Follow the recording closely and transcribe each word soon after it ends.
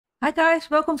Hi guys,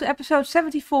 welcome to episode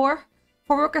 74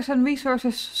 for Workers and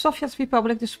Resources Soviet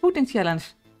Republic, the Sputnik Challenge.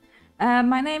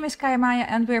 My name is CayaMaya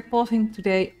and we're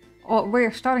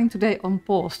starting today on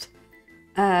post.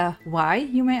 Why,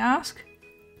 you may ask?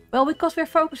 Well, because we're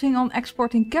focusing on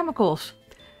exporting chemicals.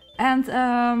 And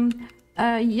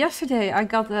yesterday I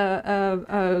got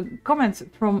a comment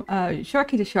from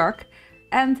Sharky the Shark,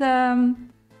 and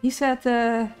he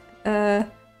said,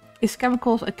 is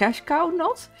chemicals a cash cow?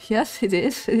 Not? Yes, it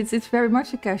is. It's very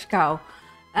much a cash cow.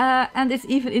 And it's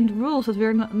even in the rules that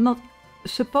we're not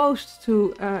supposed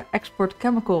to export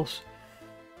chemicals.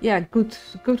 Yeah, good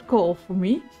call for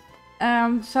me.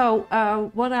 So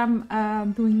what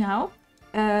I'm doing now,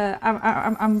 I'm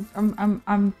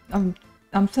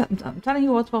telling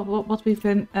you what we've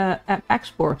been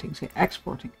exporting.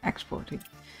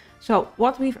 So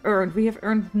what we have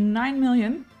earned 9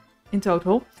 million in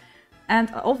total.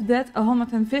 And of that,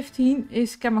 115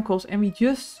 is chemicals, and we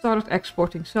just started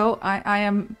exporting. So I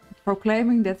am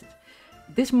proclaiming that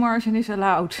this margin is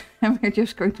allowed, and we're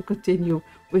just going to continue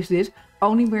with this.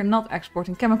 Only we're not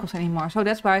exporting chemicals anymore. So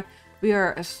that's why we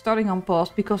are starting on pause,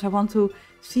 because I want to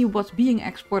see what's being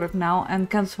exported now and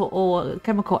cancel all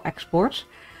chemical exports.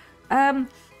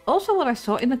 Also, what I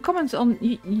saw in the comments on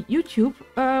YouTube,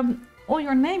 all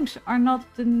your names are not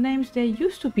the names they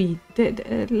used to be.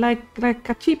 Like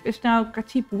Kachip is now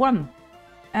Kachip 1.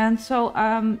 And so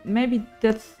maybe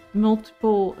that's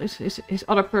multiple, is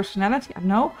other personality, I don't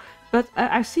know. But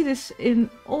I see this in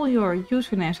all your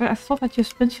usernames. I thought I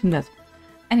just mentioned that.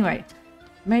 Anyway,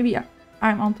 maybe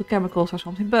I'm onto chemicals or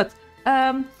something. But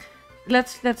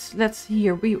let's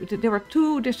hear. There were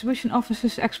 2 distribution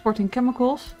offices exporting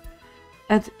chemicals.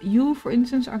 And you, for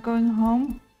instance, are going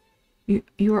home.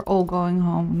 You're all going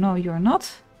home. No, you're not.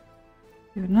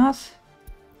 You're not.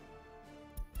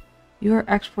 You're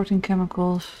exporting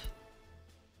chemicals.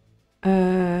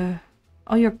 Oh,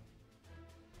 you're...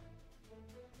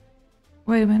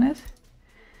 Wait a minute.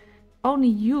 Only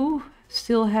you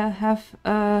still have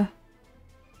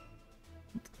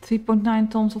 3.9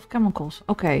 tons of chemicals.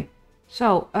 Okay.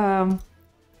 So,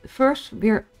 first,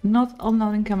 we're not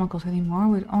unloading chemicals anymore.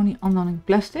 We're only unloading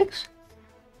plastics.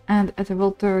 And at the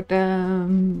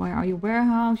Rotterdam, where are you?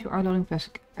 Warehouse, you are loading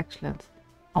plastic. Excellent.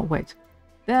 Oh, wait.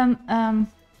 Then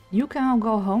you can all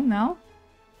go home now,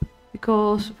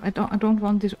 because I don't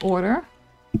want this order.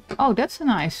 Oh, that's a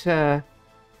nice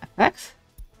effect.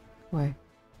 Wait.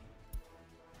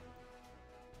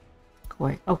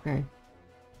 Okay.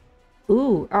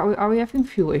 Ooh, are we having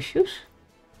fuel issues?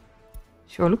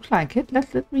 Sure looks like it.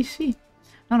 Let me see.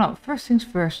 No. First things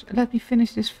first. Let me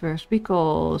finish this first,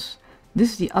 because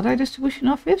this is the other distribution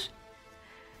office,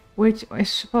 which is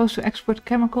supposed to export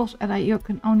chemicals, and you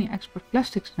can only export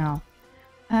plastics now.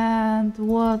 And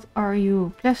what are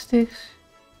you? Plastics.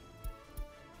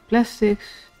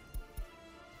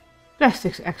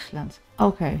 Excellent.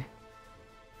 Okay.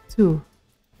 2,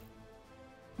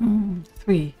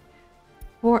 3,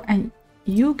 4, and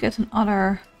you get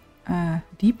another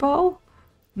depot.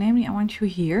 Namely, I want you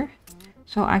here,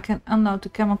 so I can unload the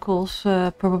chemicals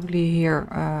probably here.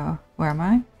 Where am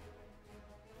I?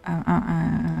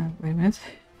 Wait a minute.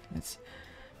 It's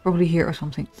probably here or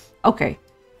something. Okay.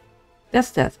 That's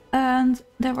that. And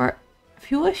there were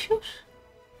fuel issues?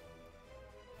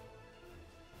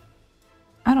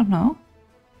 I don't know.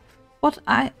 What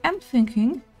I am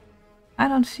thinking, I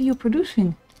don't see you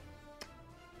producing.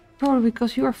 Probably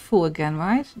because you are full again,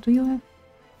 right? Do you have...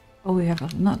 Oh, we have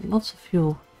not lots of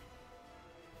fuel.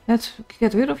 Let's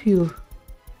get rid of you.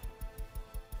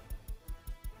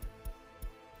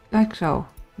 Like so.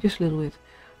 Just a little bit.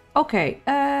 Okay.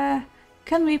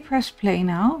 Can we press play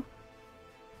now?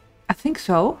 I think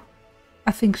so.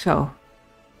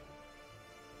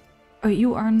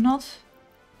 You are not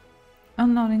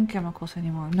unloading chemicals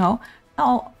anymore. No.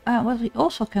 Now, what we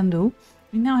also can do,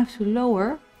 we now have to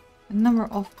lower the number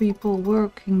of people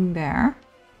working there.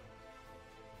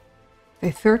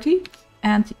 Say 30.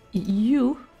 And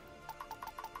you...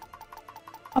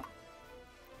 Up.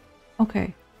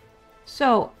 Okay.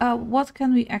 So, what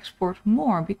can we export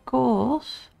more?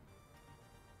 Because...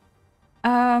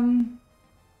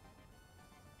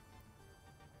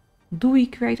 do we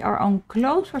create our own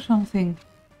clothes or something?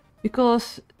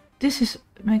 Because this is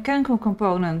mechanical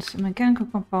components. Mechanical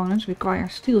components require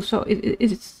steel. So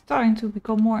it's starting to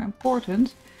become more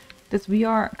important that we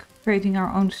are creating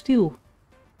our own steel.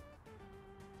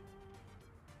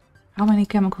 How many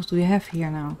chemicals do we have here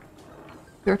now?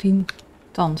 13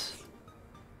 tons.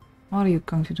 What are you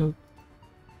going to do?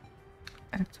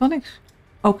 Electronics?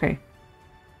 Okay.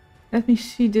 Let me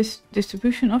see this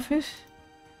distribution office.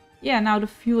 Yeah, now the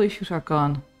fuel issues are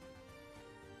gone.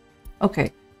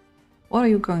 Okay. What are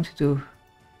you going to do?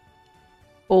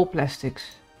 All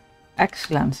plastics.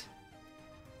 Excellent.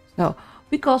 So,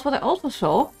 because what I also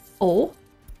saw, all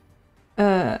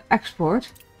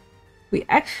export, we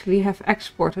actually have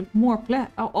exported more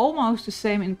almost the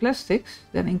same in plastics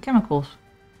than in chemicals.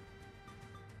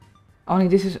 Only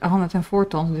this is 104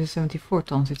 tons, this is 74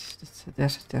 tons.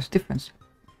 There's a difference.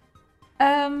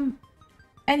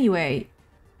 Anyway,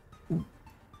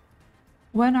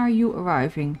 when are you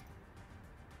arriving?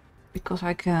 Because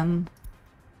I can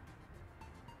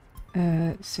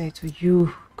say to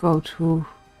you, go to...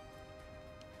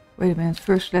 Wait a minute,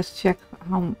 first let's check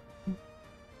how...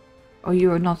 Oh,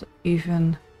 you are not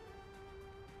even...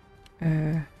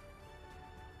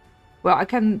 well, I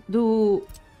can do...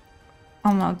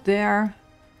 Unload there.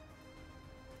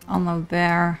 Unload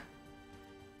there.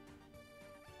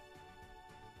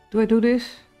 Do I do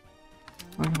this?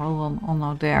 Wait, hold on,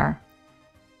 unload there.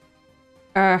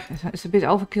 It's a bit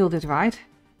overkill dit, right?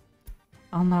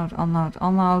 Unload, unload,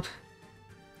 unload.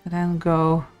 And then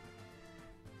go...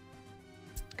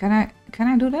 Can I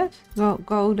do that?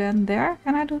 Go then there?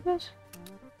 Can I do this?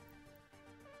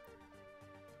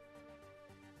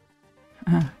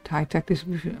 High-tech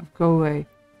distribution. Go away.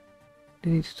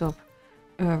 Delete stop.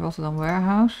 Rotterdam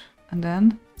warehouse. And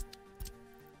then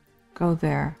go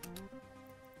there.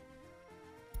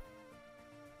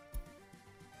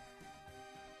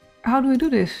 How do we do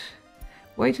this?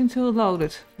 Wait until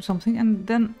loaded for something, and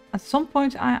then at some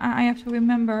point I have to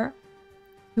remember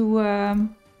to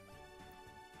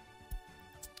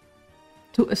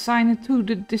assign it to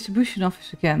the distribution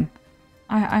office again.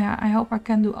 I hope I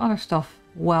can do other stuff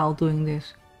while doing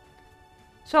this.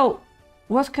 So,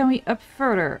 what can we up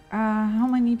further? How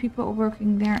many people are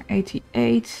working there?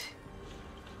 88,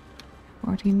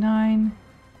 49.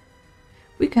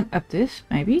 We can up this,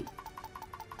 maybe.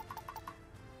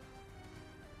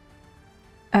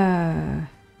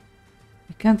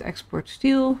 We can't export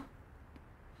steel.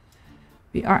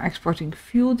 We are exporting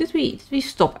fuel. Did we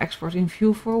stop exporting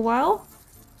fuel for a while?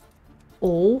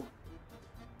 All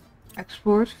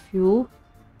export fuel.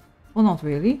 Well, not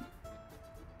really.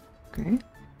 Okay.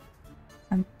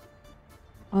 And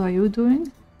what are you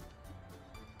doing?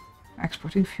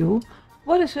 Exporting fuel.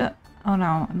 What is a... Oh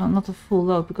no, not a full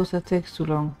load, because that takes too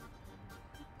long.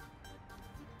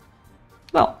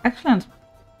 Well, excellent.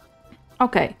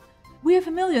 Okay, we have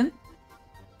 1 million.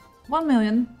 1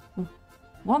 million.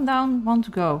 1 down, 1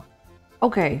 to go.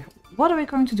 Okay, what are we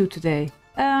going to do today?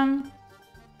 Let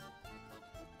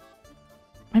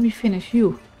me finish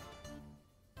you.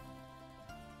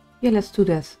 Yeah, let's do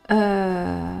that.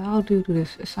 How do you do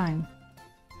this? Assign.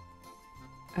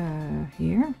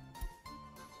 Here.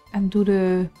 And do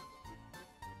the...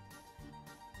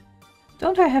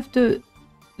 Don't I have the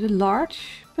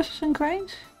large buses and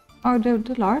cranes? Are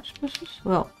the large buses?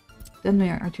 Well, then we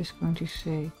are just going to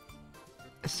say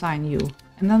assign you.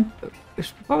 And then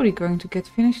it's probably going to get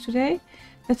finished today.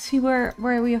 Let's see where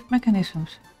we have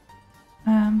mechanisms.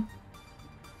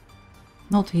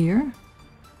 Not here.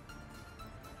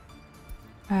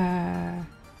 And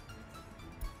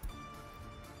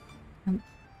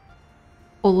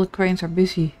all the cranes are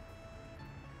busy.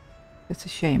 That's a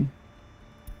shame.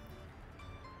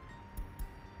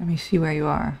 Let me see where you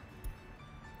are.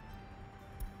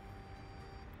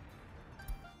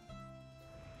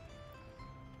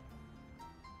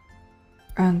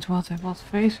 And what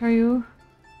phase are you?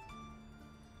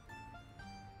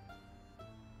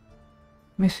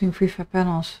 Missing prefab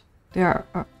panels. They are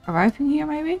arriving here,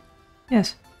 maybe?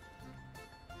 Yes.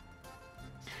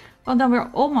 Well, then we're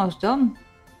almost done.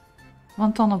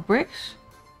 1 ton of bricks.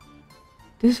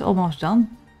 This is almost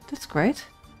done. That's great.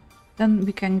 Then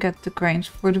we can get the cranes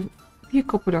for the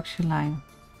vehicle production line.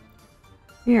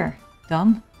 Here,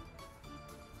 done.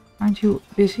 Aren't you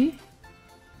busy?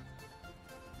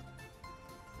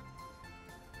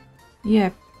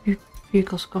 Yeah,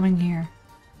 vehicles coming here.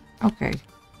 Okay.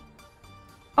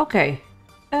 Okay.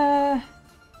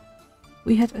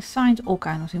 We had assigned all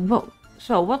kinds of things. Well,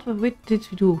 so what did we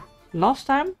do last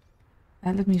time?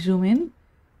 Let me zoom in.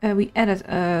 We added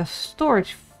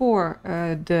storage for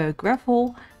the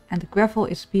gravel, and the gravel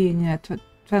is being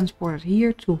transported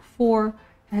here to 4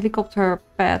 helicopter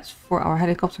pads for our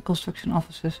helicopter construction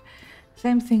offices.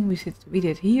 Same thing we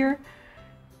did here.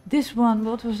 This one,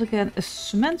 what was again, a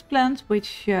cement plant,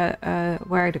 which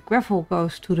where the gravel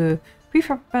goes to the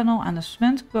prefab panel and the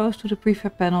cement goes to the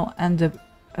prefab panel, and the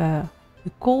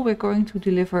coal we're going to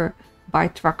deliver by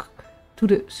truck to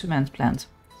the cement plant.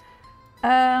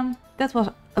 That was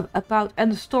about,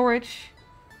 and the storage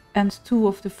and 2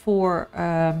 of the 4.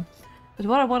 But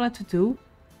what I wanted to do,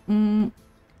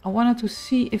 I wanted to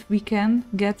see if we can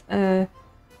get a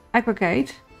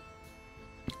aggregate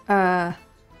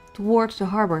towards the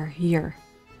harbor here.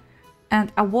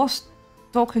 And I was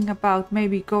talking about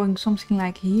maybe going something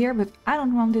like here, but I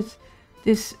don't want it.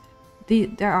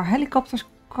 There are helicopters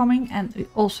coming, and we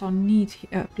also need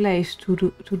a place to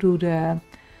do the,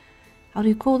 how do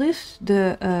you call this?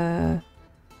 The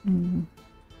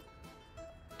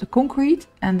concrete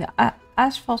and the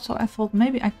asphalt. So I thought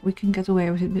maybe we can get away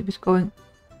with it with going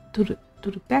to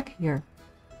the back here,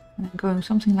 and then going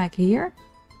something like here,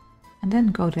 and then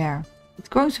go there. It's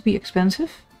going to be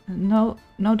expensive, no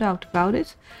doubt about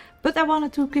it, but I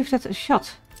wanted to give that a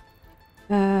shot.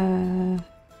 You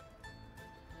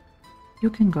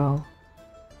can go.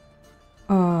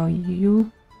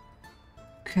 You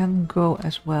can go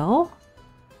as well.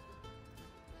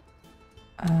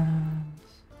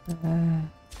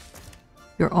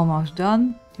 You're almost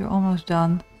done. You're almost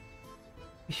done.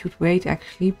 We should wait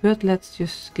actually, but let's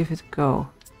just give it a go.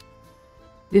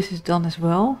 This is done as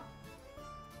well.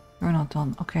 You're not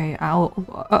done. Okay, I'll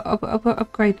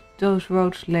upgrade those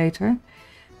roads later.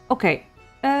 Okay,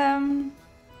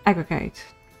 aggregate.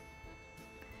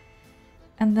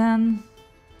 And then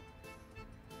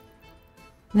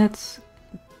let's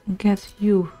get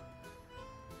you.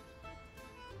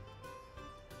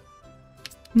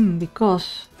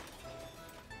 Because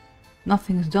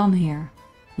nothing is done here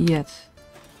yet.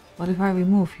 What if I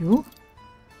remove you?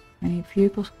 Any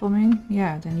vehicles coming?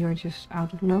 Yeah, then you're just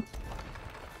out of luck.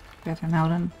 Better now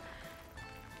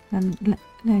than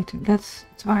later. Let's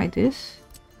try this.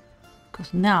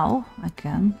 Because now I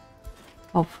can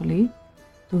hopefully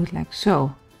do it like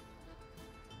so.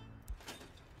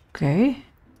 Okay,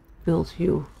 build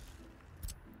you.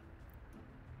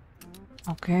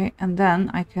 Okay, and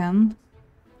then I can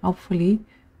hopefully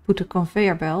put a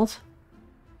conveyor belt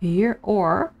here,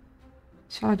 or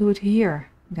shall I do it here?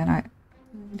 Then I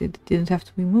didn't have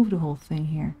to remove the whole thing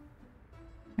here.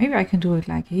 Maybe I can do it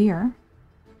like here.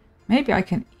 Maybe I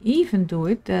can even do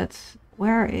it that,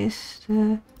 where is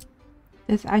the,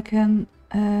 that I can,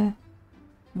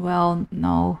 well,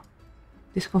 no,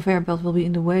 this conveyor belt will be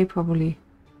in the way probably.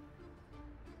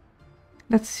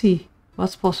 Let's see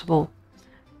what's possible.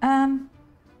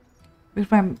 With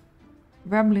my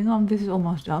rambling on, this is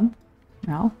almost done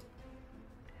now.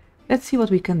 Let's see what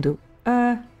we can do.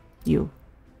 You.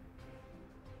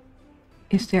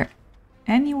 Is there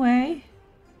any way?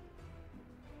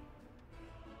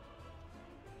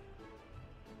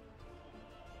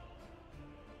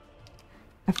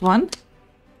 F1.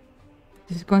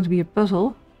 This is going to be a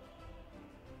puzzle.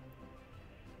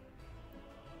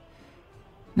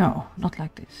 No, not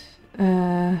like this.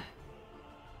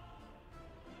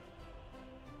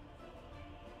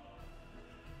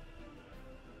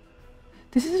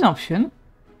 This is an option.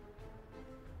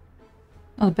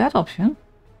 Not a bad option.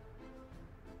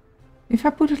 If I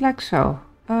put it like so.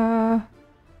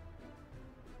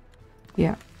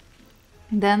 Yeah.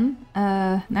 Then,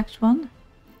 next one.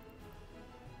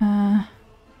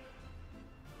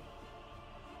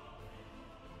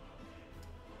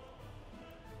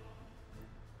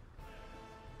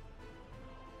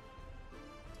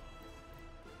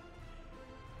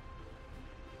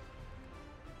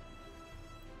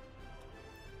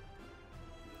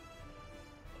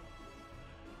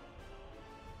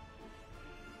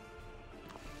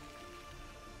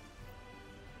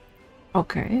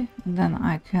 Okay, and then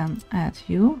I can add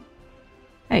you.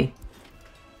 Hey.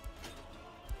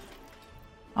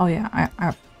 Oh yeah,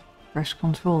 I press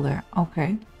control there.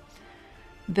 Okay.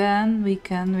 Then we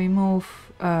can remove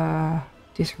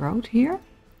this road here.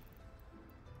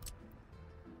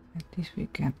 At least we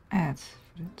can add,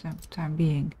 for the time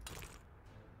being,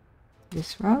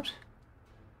 this road.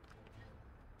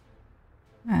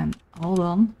 And hold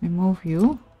on, remove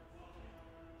you.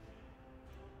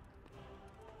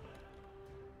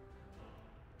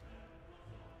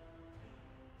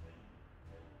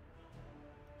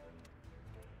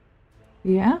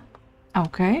 Yeah,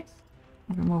 okay.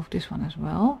 Remove this one as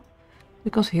well,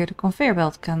 because here the conveyor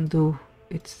belt can do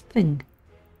its thing.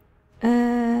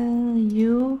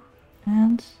 You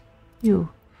and you.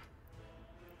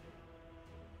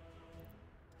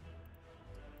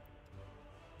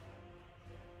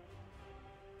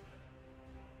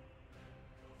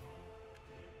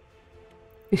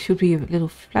 This should be a little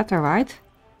flatter, right?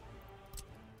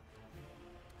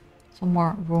 Some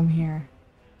more room here.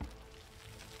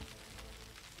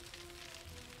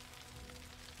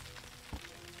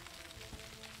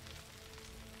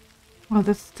 Well,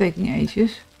 that's taking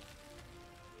ages.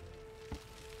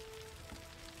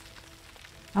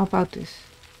 How about this?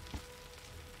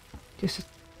 Just a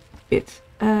bit.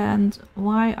 And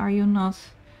why are you not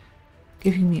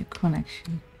giving me a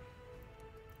connection?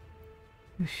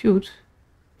 You shoot.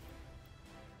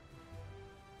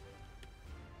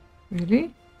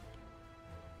 Really?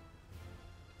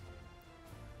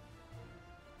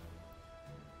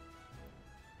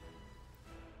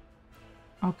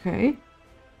 Okay.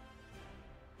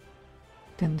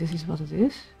 Then this is what it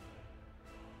is.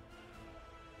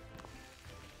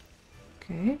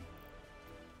 Okay.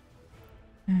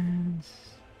 And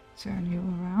turn you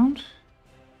around.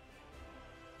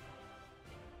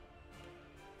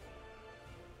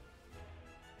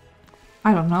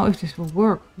 I don't know if this will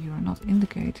work. You are not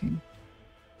indicating.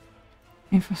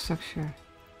 Infrastructure.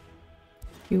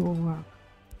 You will work.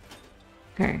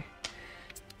 Okay.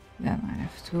 Then I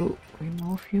have to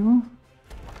remove you.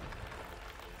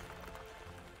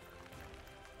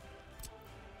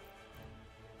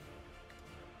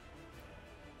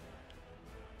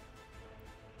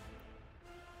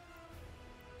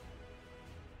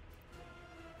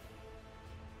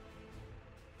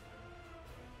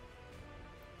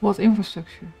 What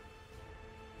infrastructure?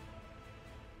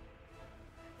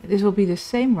 This will be the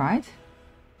same, right?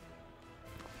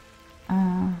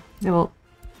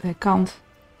 They can't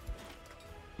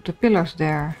put the pillars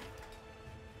there.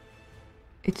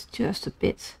 It's just a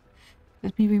bit.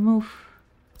 Let me remove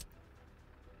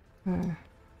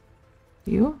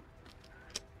you.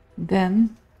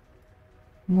 Then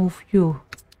move you.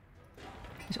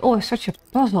 It's always such a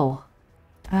puzzle.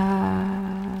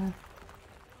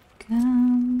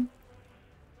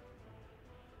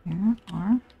 Yeah,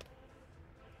 or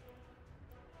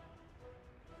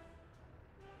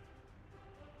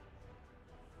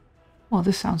well,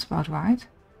 this sounds about right.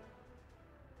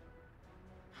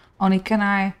 Only can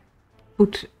I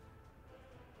put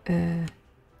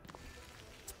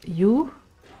you?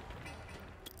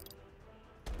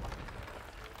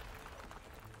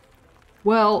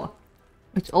 Well,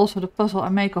 it's also the puzzle I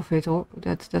make of it, or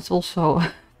that's also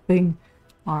a thing.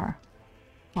 R.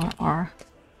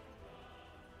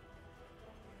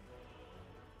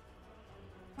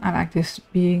 I like this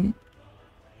being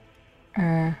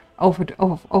over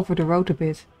the road a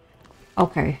bit.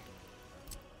 Okay.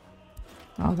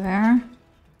 Go there.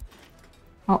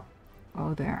 Oh,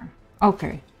 go there.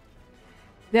 Okay.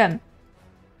 Then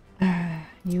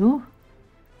you.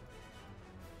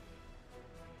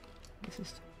 This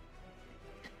is.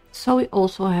 So we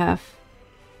also have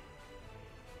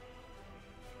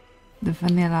the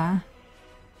vanilla.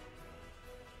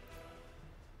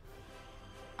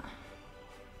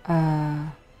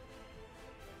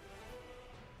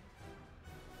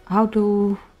 How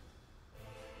do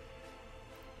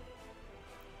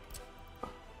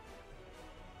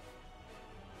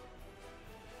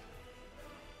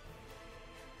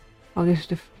oh, this is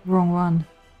the wrong one.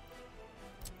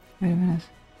 Wait a minute.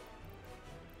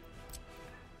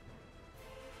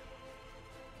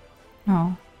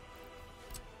 No.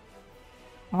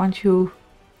 I want you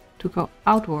to go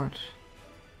outwards.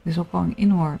 This is going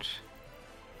inwards.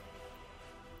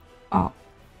 Oh.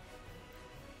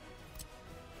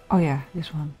 Oh yeah,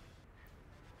 this one.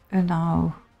 And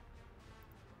now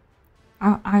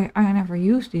I never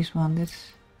used this one.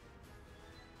 That's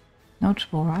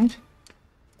noticeable, right?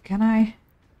 Can I?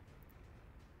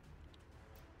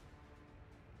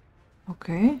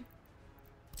 Okay.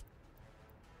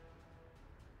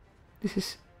 This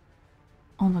is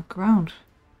on the ground.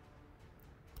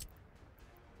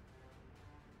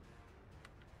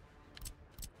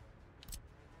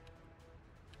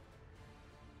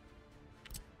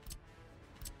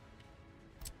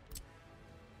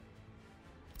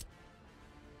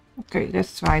 Okay,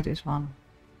 let's try this one.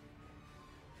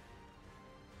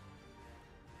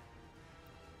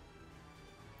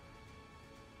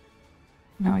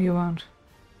 No, you won't.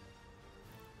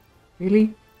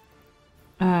 Really?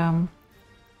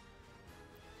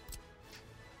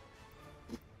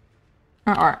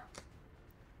 Alright.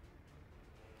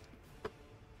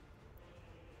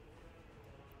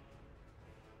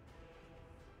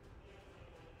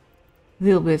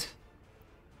 Little bit.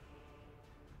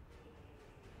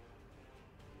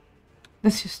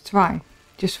 Let's just try,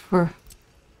 just for...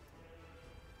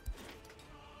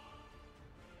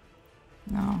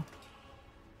 No.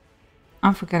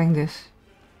 I'm forgetting this.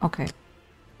 Okay.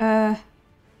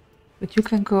 But you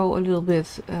can go a little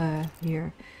bit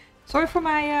here. Sorry for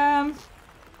my...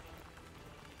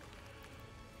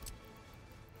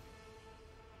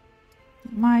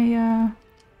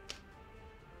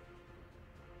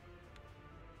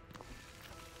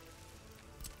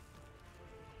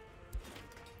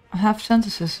 I have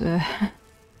sentences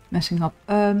messing up.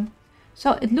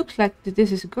 So it looks like that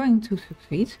this is going to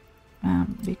succeed,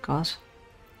 because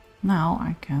now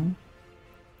I can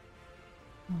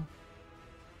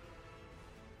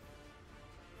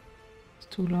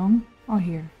It's too long. Oh,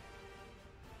 here.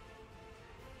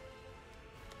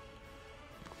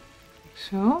 Like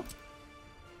so.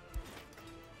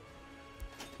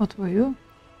 What were you?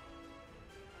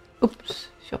 Oops,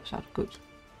 shops out good.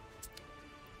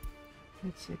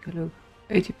 Let's take a look.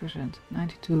 80%,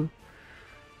 92.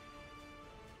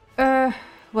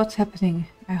 What's happening?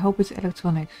 I hope it's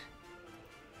electronics.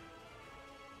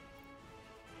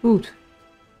 Food.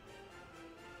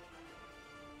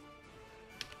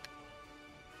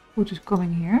 Food is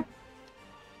coming here.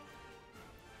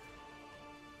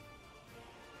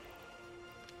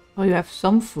 Well, you have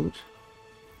some food.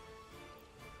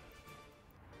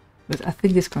 But I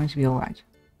think this is going to be alright.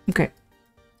 Okay.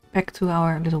 Back to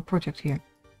our little project here.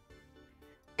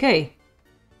 Okay.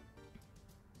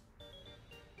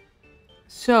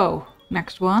 So,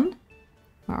 next one.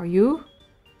 Where are you?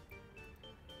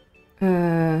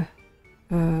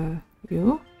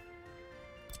 You?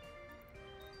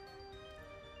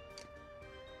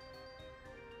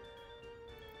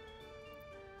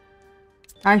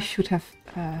 I should have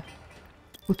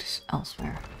put this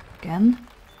elsewhere again.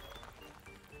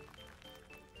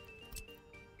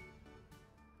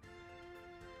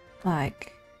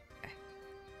 Like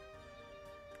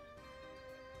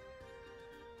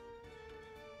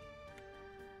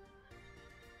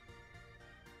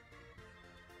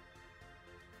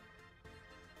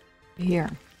here,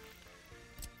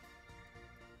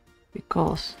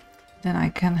 because then I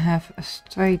can have a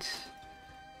straight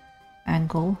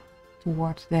angle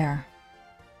towards there.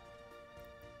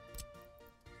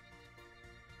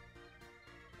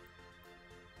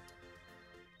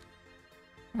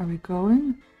 Are we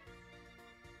going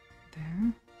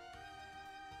there?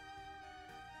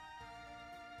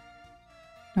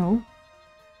 No.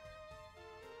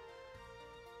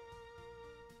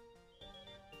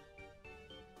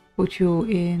 Put you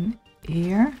in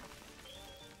here.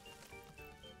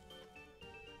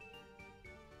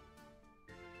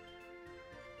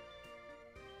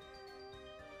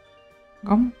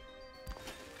 Come.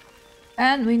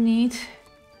 And we need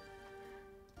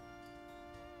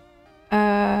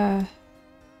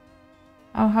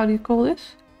how do you call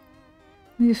this?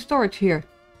 We need a storage here.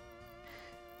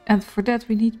 And for that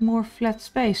we need more flat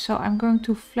space. So I'm going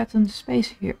to flatten the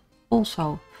space here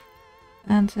also.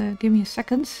 And give me a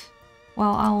second.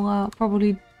 Well, I'll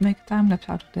probably make a time lapse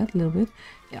out of that a little bit.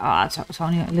 Yeah, it's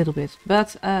only a little bit,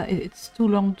 but it's too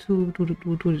long to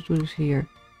do this here.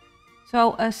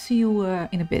 So see you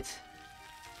in a bit.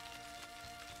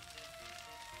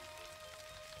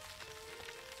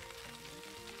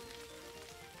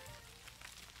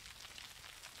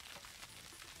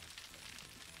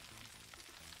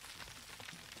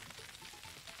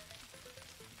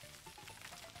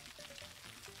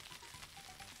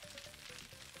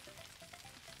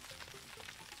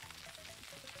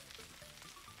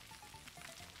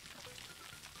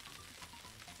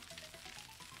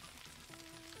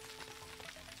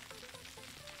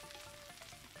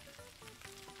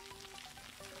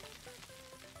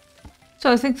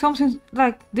 So I think something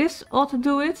like this ought to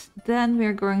do it. Then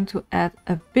we're going to add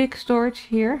a big storage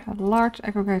here, a large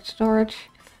aggregate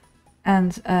storage.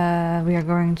 And we are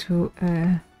going to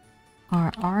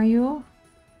RU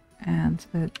and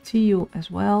TU as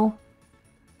well.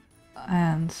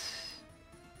 And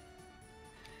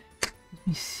let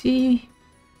me see.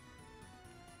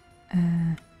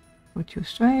 Put you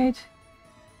straight.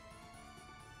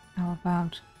 How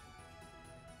about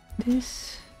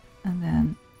this? And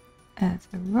then add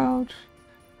a road.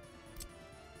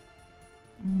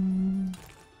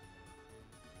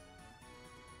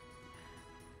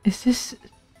 Is this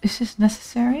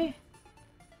necessary?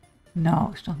 No,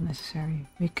 it's not necessary.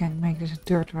 We can make this a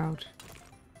dirt road.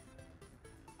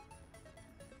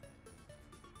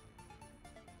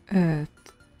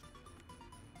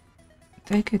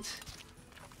 Take it.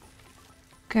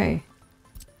 Okay.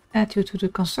 Add you to the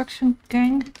construction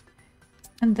gang.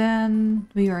 And then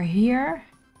we are here.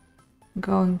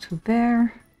 Going to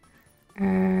there.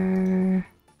 Where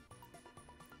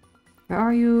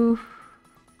are you?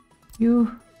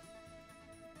 You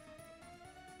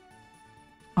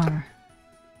are.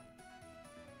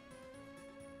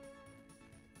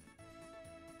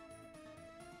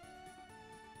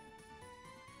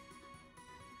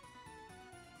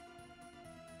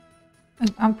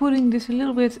 And I'm putting this a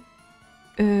little bit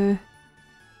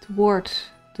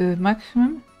towards the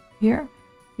maximum here.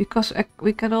 Because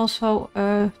we can also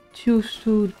choose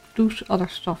to do other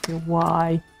stuff here.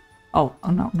 Why? Oh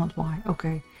no, not why.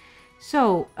 Okay.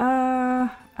 So,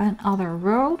 another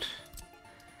road.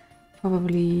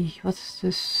 Probably, what's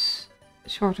this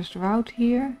shortest route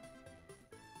here?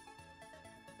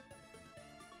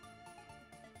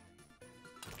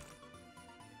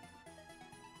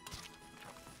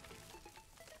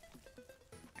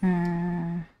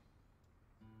 Can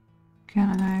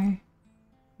I?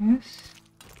 Yes.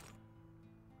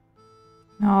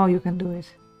 No, you can do it.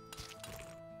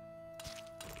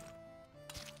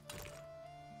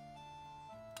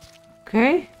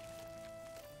 Okay.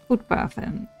 Footpath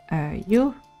and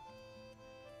you.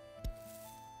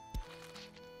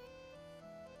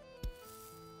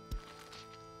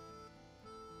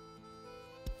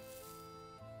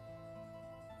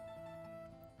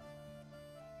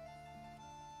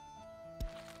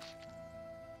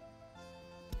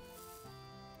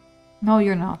 No,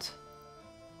 you're not.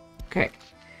 Okay.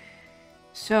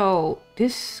 So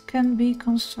this can be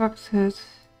constructed.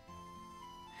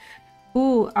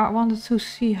 Ooh, I wanted to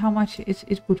see how much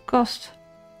it would cost,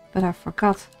 but I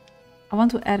forgot. I want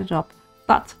to add it up,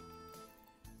 but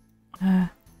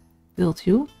build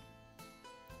you.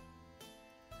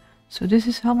 So this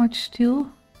is how much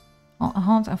steel?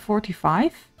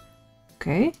 145.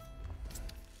 Okay.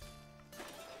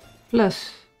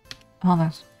 Plus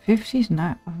 150 is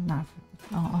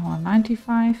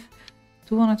 195.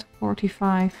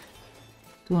 245.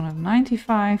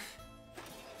 295.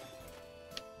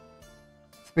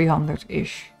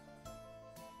 300-ish.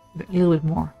 A little bit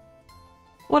more.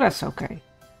 Well, that's okay.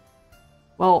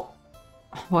 Well,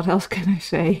 what else can I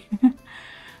say?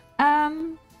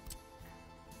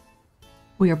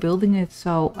 We are building it,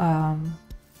 so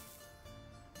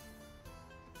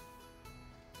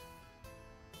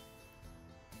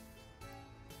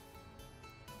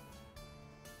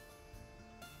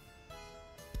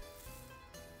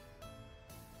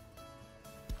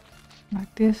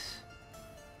like this.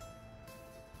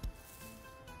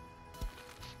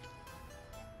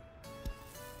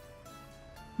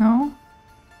 No?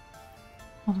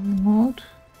 On mode.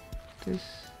 This.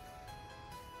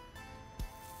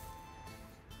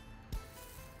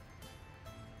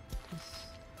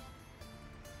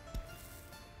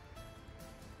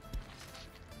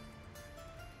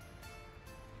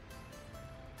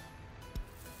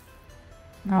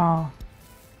 No.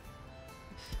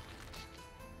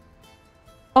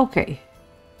 Okay.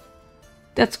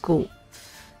 That's cool.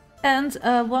 And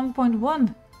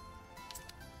 1.1.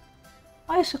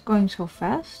 Why is it going so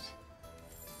fast?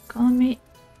 Economy.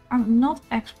 I'm not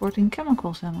exporting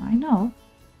chemicals, am I? No.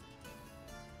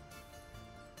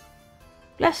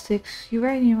 Plastics,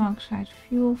 uranium oxide,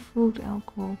 fuel, food,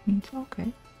 alcohol, meat.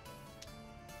 Okay.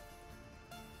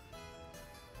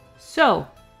 So,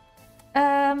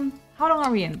 how long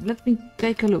are we in? Let me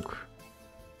take a look.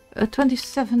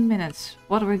 27 minutes.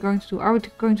 What are we going to do? Are we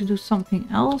going to do something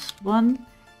else?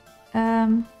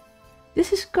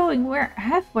 This is going, we're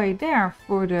halfway there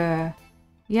for the,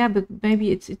 yeah, but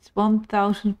maybe it's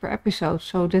 1000 per episode,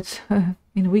 so that's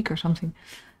in a week or something.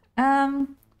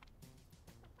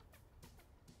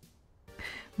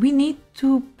 We need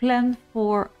to plan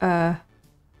for a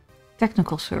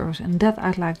technical service, and that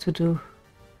I'd like to do.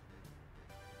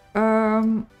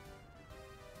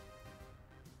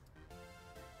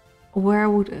 Where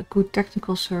would a good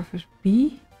technical service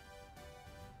be?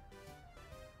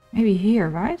 Maybe here,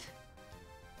 right?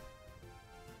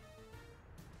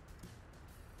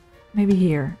 Maybe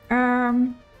here.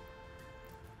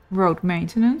 Road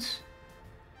maintenance.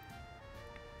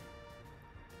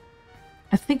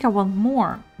 I think I want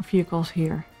more vehicles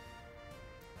here.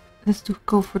 Let's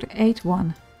go for the 8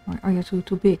 one. Or are you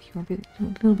too big? You're a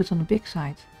little bit on the big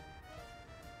side.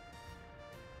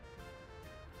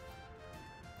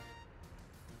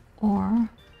 Or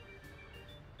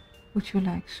would you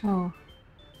like so?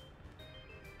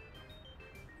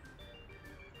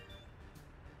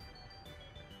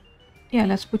 Yeah,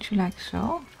 let's put you like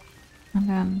so. And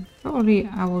then probably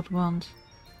I would want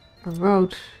a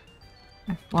road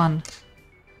F1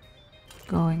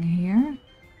 going here.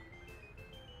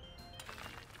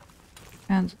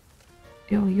 And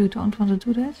you don't want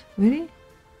to do that? Really?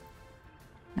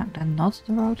 No, then not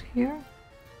the road here.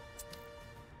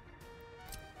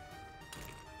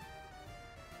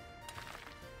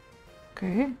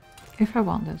 Okay, if I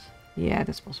want it. Yeah,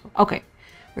 that's possible. Okay,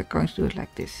 we're going to do it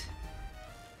like this.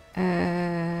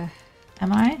 Am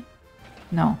I?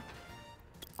 No. I'm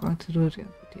going to do it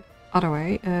the other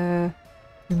way.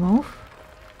 Remove.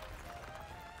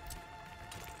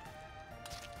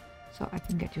 So I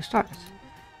can get you started.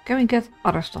 Can we get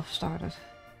other stuff started?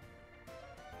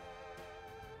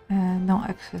 No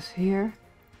access here.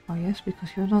 Oh yes, because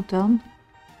you're not done.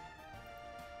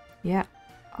 Yeah.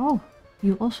 Oh,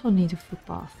 you also need a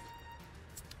footpath.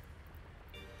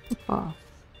 Footpath.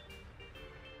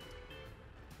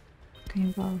 Can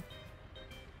you go?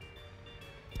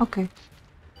 Okay.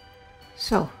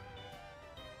 So,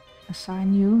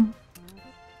 assign you.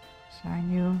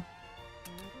 Assign you.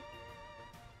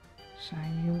 are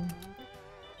you?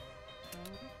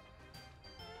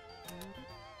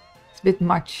 It's a bit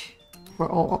much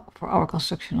for our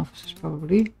construction officers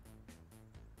probably.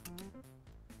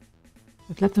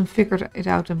 But let them figure it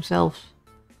out themselves,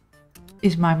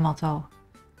 is my motto.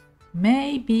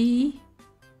 Maybe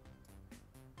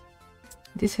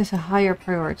this has a higher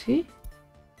priority,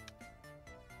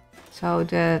 so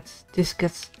that this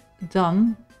gets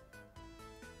done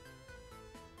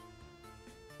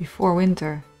before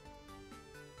winter.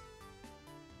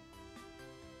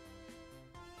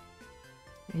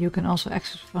 You can also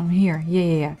access from here.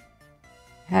 Yeah.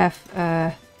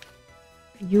 Have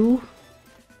you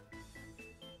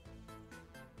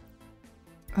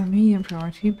a medium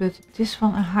priority, but this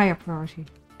one a higher priority.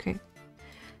 Okay.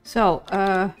 So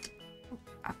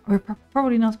we're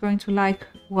probably not going to like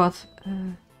what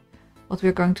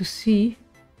we're going to see.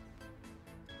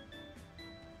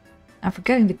 I'm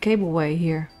forgetting the cableway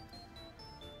here.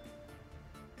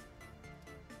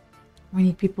 We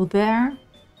need people there,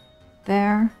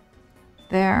 there,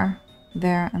 there,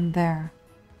 there, and there.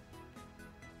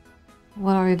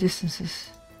 What are the distances?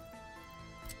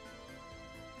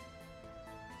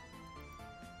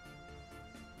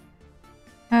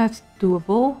 It's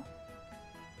doable.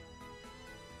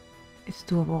 It's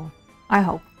doable. I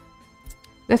hope.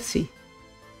 Let's see.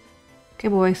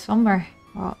 Cableway somewhere.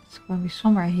 Well, it's going to be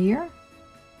somewhere here.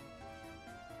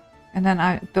 And then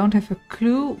I don't have a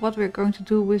clue what we're going to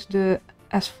do with the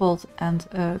asphalt and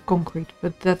concrete.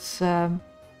 But that's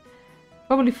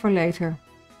probably for later.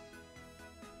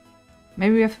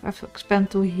 Maybe we have to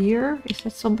expand to here. Is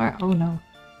that somewhere? Oh no.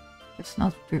 It's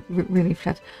not really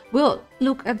flat. We'll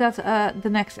look at that the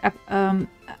next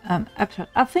episode.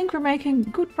 I think we're making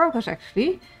good progress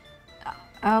actually.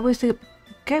 With the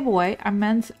cableway, I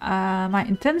meant my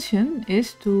intention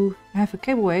is to have a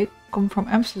cableway come from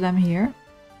Amsterdam here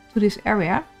to this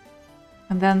area,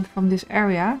 and then from this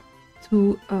area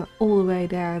to all the way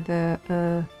there,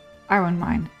 the iron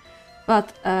mine.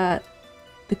 But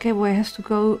the cableway has to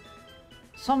go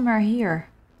somewhere here.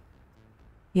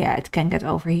 Yeah, it can get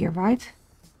over here, right?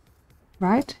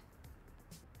 Right?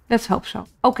 Let's hope so.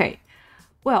 Okay.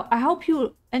 Well, I hope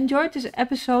you enjoyed this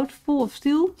episode full of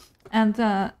steel and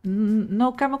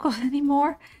no chemicals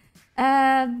anymore.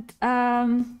 And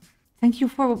thank you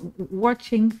for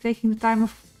watching, taking the time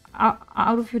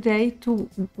out of your day to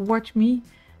watch me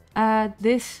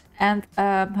this, and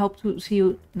hope to see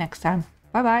you next time.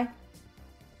 Bye bye.